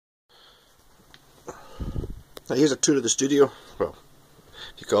Now here's a tour of the studio, well,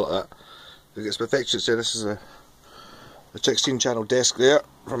 if you call it that. We've got some effects there. This is the 16 channel desk there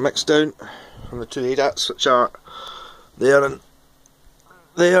from Mixdown, from the two adats which are there and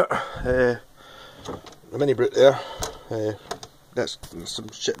there. The mini brute there, that's some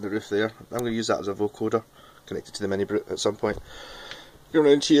shit in the roof there. I'm going to use that as a vocoder connected to the mini brute at some point. Going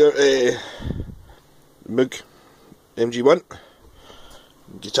around here, Moog MG1,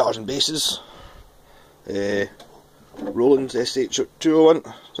 guitars and basses, Roland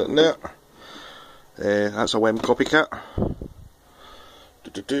SH201 sitting there. That's a WEM Copicat,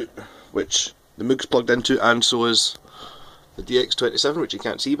 which the Moog's plugged into, and so is the DX27, which you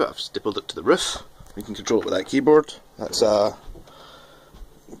can't see, but I've stippled it to the roof. You can control it with that keyboard. That's a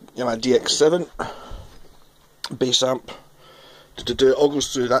Yamaha DX7 bass amp. It all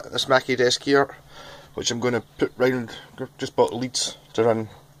goes through this mackie desk here, which I'm going to put round. Just bought the leads to run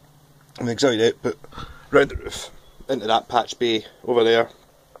an auxiliary output round the roof into that patch bay over there,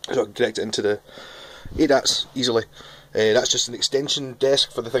 so I can connect it into the adats easily. That's just an extension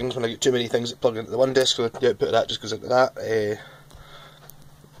desk for the things when I get too many things that plug into the one desk, so the output of that just goes into that.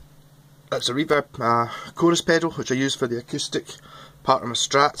 That's a reverb chorus pedal, which I use for the acoustic part of my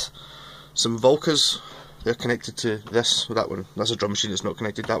Strat. Some Volcas, they're connected to this. Well, that one, that's a drum machine that's not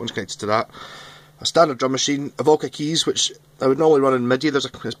connected, that one's connected to that. A standard drum machine, a Volca keys, which I would normally run in MIDI.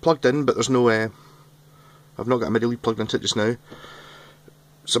 It's plugged in, but there's no, I've not got a MIDI lead plugged into it just now.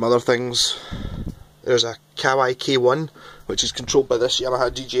 Some other things. There's a Kawai K1, which is controlled by this Yamaha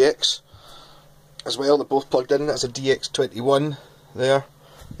DGX as well. They're both plugged in. That's a DX21 there.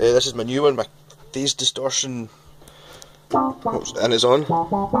 This is my new one, my phase distortion, and it's on.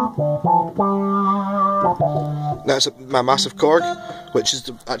 That's my massive korg, which is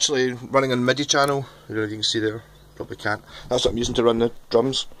actually running on MIDI channel. I don't know if you can see there, probably can't. That's what I'm using to run the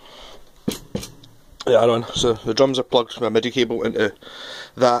drums. Yeah, so the drums are plugged with my MIDI cable into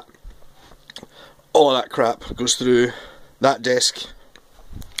that. All of that crap goes through that desk,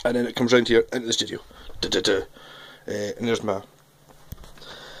 and then it comes round here into the studio. And there's my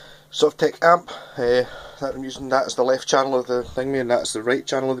Sovtek amp. That I'm using that as the left channel of the thingy, and that's the right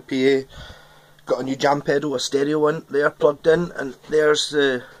channel of the PA. Got a new jam pedal, a stereo one there plugged in, and there's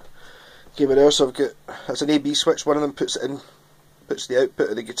the cable there. So I've got, that's an AB switch. One of them puts the output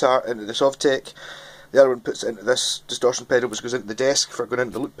of the guitar into the Sovtek. The other one puts it into this distortion pedal, which goes into the desk for going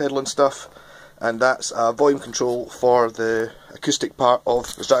into the loop pedal and stuff. And that's a volume control for the acoustic part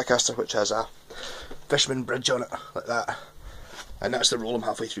of the Stratocaster, which has a Fishman bridge on it, like that. And that's the roll I'm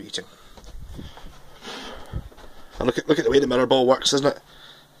halfway through eating. And look at the way the mirror ball works, isn't it?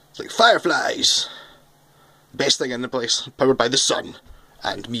 It's like fireflies! Best thing in the place, powered by the sun,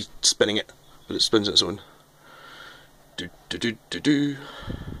 and me spinning it, but it spins its own. Do do do do do.